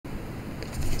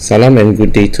Salam and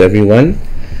good day to everyone.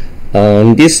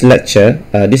 On this lecture,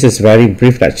 this is very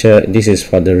brief lecture. This is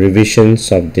for the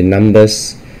revisions of the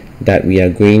numbers that we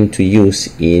are going to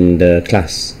use in the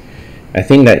class. I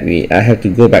think that I have to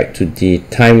go back to the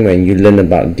time when you learn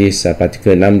about these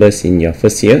particular numbers in your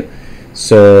first year,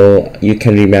 so you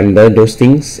can remember those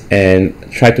things and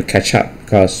try to catch up,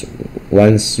 because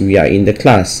once we are in the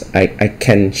class, I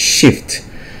can shift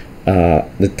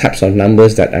the types of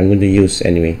numbers that I'm going to use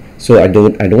anyway. So I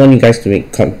don't want you guys to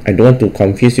I don't want to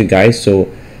confuse you guys.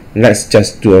 So let's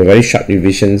just do a very short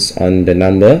revisions on the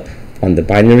number, on the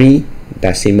binary,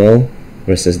 decimal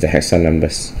versus the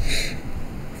hexanumbers.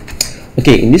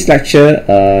 Okay, in this lecture,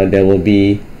 there will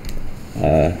be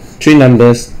three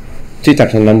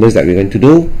types of numbers that we're going to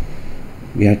do.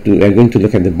 We're going to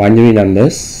look at the binary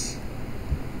numbers.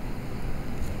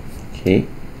 Okay.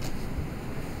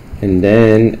 And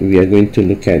then we are going to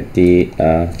look at the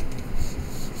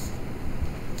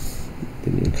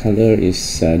new color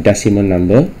is decimal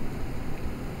number,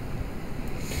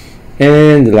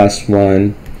 and the last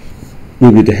one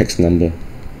will be the hex number.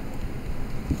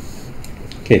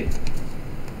 Okay,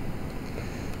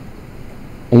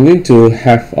 I'm going to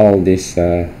have all this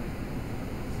let's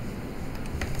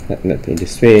put it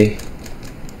this way.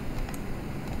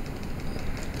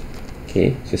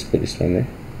 Okay, just put this one there.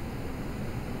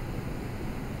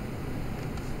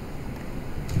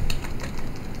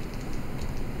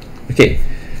 Okay,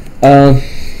 the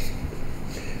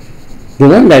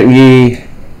one that we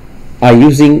are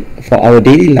using for our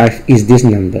daily life is this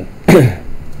number.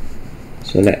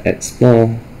 So let's add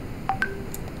small.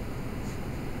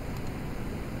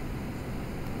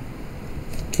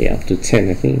 Okay, up to 10,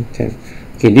 I think 10.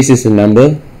 Okay, this is the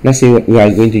number. Let's say we are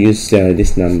going to use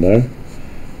this number.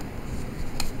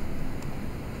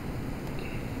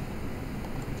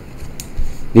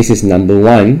 This is number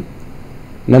 1,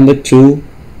 number 2,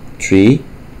 3,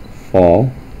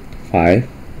 4, 5,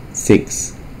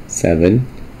 6, 7,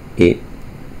 8,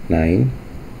 9,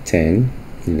 10,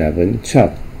 11,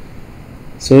 12.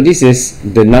 So this is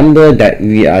the number that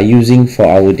we are using for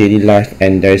our daily life,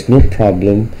 and there is no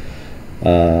problem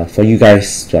for you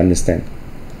guys to understand.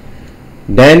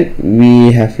 Then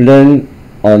we have learned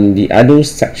on the other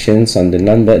sections on the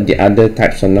number, the other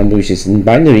types of number, which is in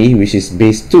binary, which is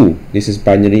base 2. This is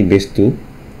binary base 2.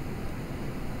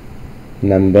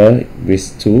 Number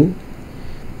base 2.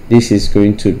 This is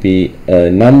going to be a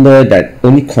number that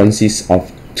only consists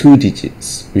of 2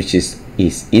 digits, which is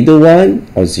either 1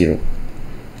 or 0.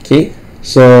 Okay,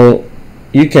 so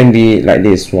you can be like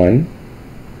this: 1,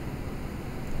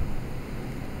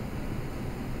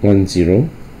 1, 0,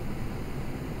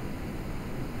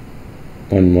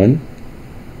 1, 1,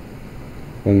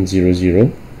 1, 0,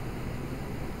 0,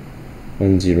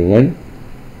 1, 0, 1,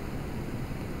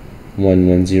 1,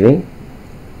 1, 0,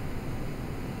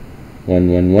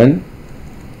 1, 1, 1,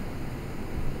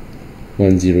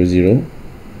 1, 0, 0,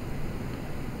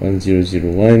 1, 0,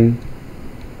 0, 1,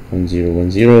 1, 0,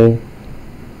 1, 0.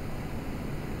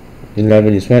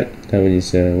 11 is what? 11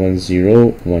 is 1, 0,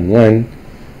 1, 1.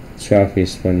 12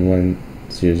 is 1, 1,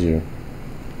 0, 0.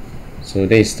 So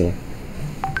there is the.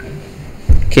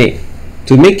 Okay,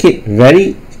 to make it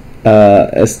very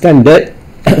standard,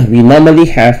 we normally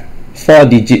have 4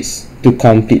 digits to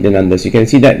complete the numbers. You can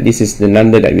see that this is the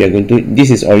number that we are going to. This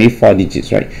is already 4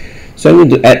 digits, right? So I'm going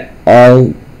to add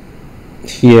all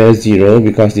here 0,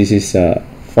 because this is a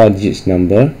 4 digits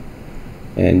number,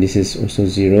 and this is also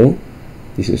 0,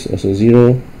 this is also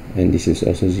 0, and this is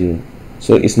also 0.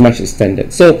 So it's much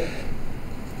standard. So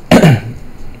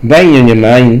bearing in your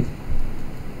mind,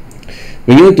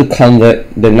 when you want to convert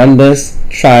the numbers,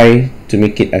 try to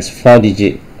make it as 4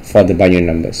 digit for the binary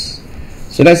numbers.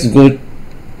 So let's go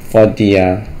for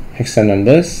the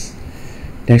hexanumbers.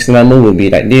 The hexanumber will be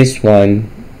like this: 1,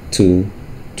 2,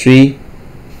 3,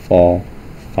 4,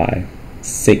 5,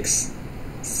 6,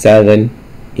 7,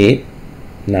 8,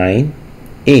 9,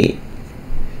 8.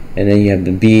 And then you have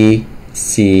the B,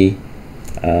 C.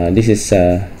 This is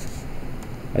I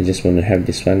just want to have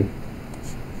this one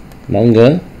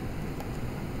longer.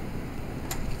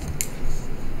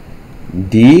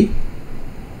 D,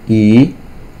 E,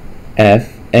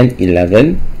 F, and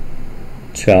 11,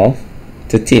 12,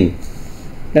 13.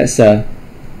 Let's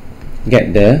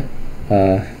get the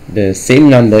same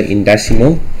number in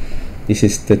decimal. This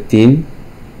is 13,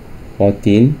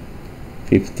 14,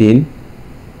 15,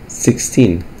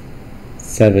 16,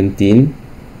 17,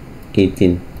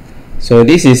 18. So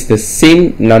this is the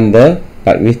same number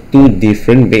but with 2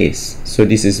 different base. So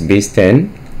this is base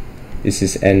 10, this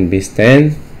is n base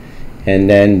 10, and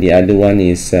then the other one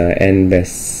is n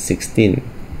base 16.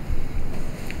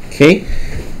 Okay,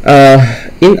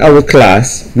 in our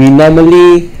class, we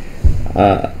normally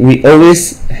we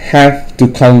always have to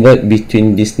convert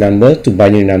between this number to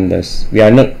binary numbers. We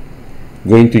are not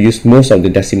going to use most of the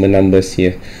decimal numbers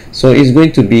here, so it's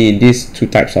going to be these two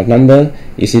types of number.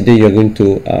 It's either you're going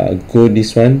to go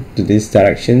this one to these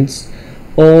directions,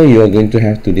 or you're going to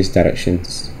have to these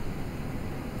directions.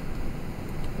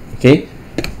 Okay,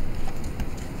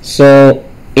 so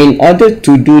in order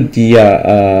to do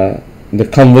the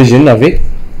conversion of it,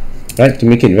 right, to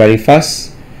make it very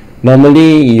fast,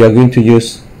 normally you're going to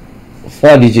use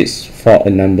 4 digits for a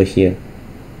number here.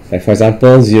 Like for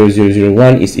example,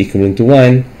 0001 is equivalent to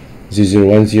 1,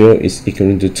 0010 is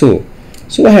equivalent to 2.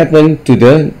 So what happened to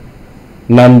the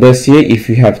numbers here if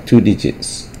you have 2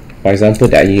 digits? For example,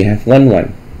 that you have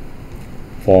 11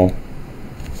 for,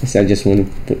 I just want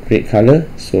to put red color,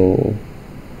 so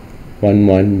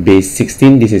 11 base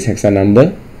 16, this is hexa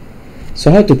number.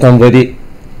 So how to convert it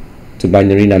to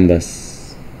binary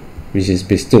numbers, which is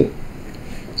base 2?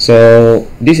 So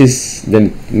this is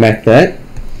the method.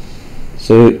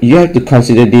 So you have to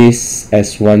consider this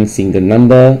as one single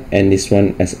number and this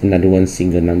one as another one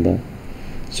single number.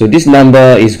 So this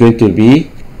number is going to be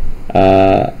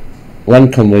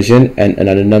one conversion, and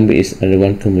another number is another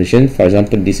one conversion. For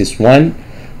example, this is 1,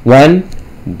 1,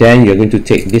 then you're going to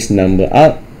take this number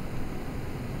out,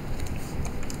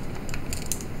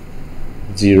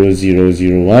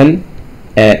 0001,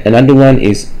 and another one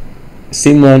is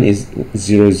same one is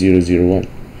 0001.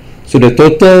 So the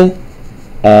total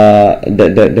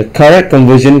the correct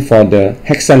conversion for the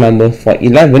hexa number for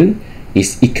 11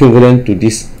 is equivalent to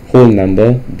this whole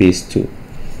number base 2.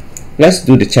 Let's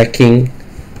do the checking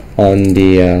on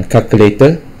the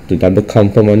calculator to double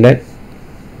confirm on that.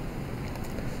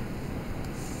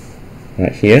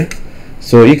 Right here,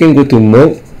 so you can go to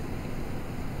mode,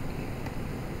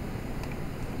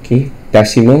 okay,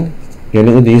 decimal. You're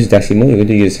not going to use decimal, you're going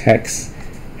to use hex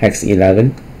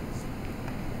 11,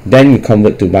 then you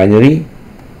convert to binary.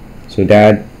 So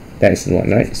that's the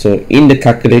one, right? So in the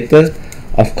calculator,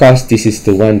 of course, this is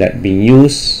the one that being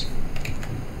used,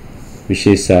 which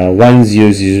is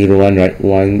 10001, right?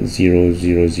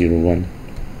 10001.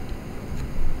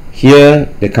 Here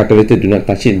the calculator do not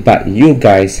touch it, but you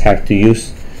guys have to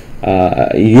use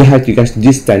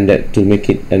this standard to make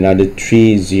it another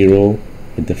 30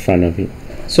 at the front of it.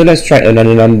 So let's try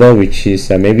another number, which is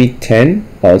maybe 10,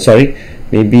 or sorry,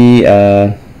 maybe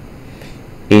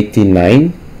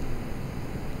 89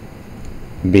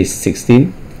 base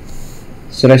 16.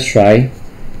 So let's try.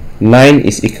 9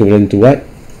 is equivalent to what?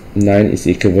 9 is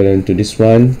equivalent to this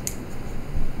one,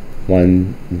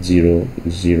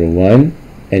 1001,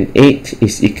 and 8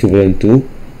 is equivalent to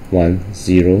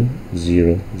 1000.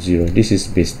 This is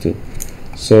base 2.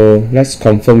 So let's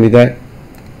confirm with that.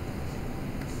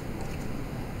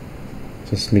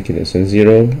 Just make it as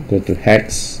 0. Go to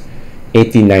hex,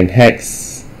 89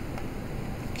 hex.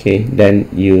 Okay, then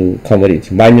you convert it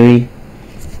to binary.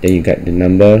 Then you get the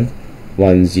number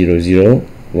 100,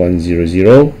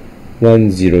 100,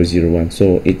 1001.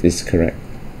 So it is correct.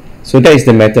 So that is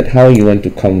the method how you want to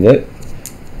convert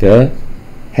the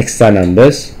hexa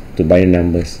numbers to binary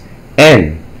numbers.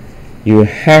 And you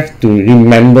have to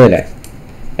remember that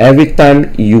every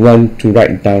time you want to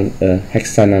write down a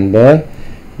hexa number,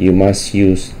 you must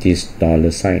use this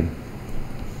 $sign.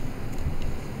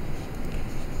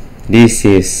 This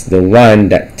is the one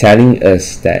that telling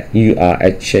us that you are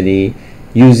actually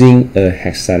using a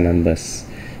hexa numbers.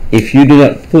 If you do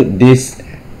not put this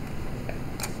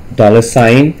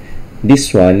 $sign,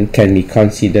 this one can be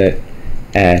considered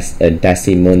as a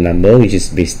decimal number, which is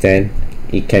base 10.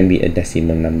 It can be a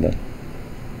decimal number.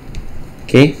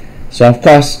 Okay, so of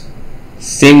course,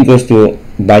 same goes to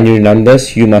binary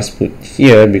numbers. You must put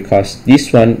here, because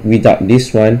this one, without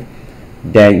this one,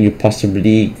 then you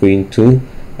possibly going to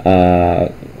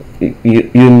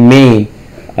you may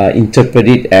interpret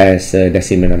it as a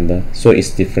decimal number, so it's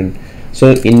different.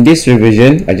 So in this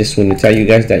revision, I just want to tell you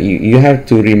guys that you have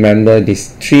to remember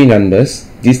these three numbers,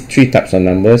 these three types of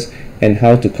numbers, and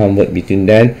how to convert between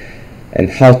them and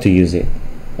how to use it.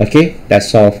 Okay,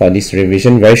 that's all for this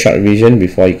revision, very short revision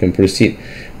before you can proceed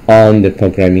on the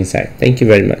programming side. Thank you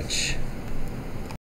very much.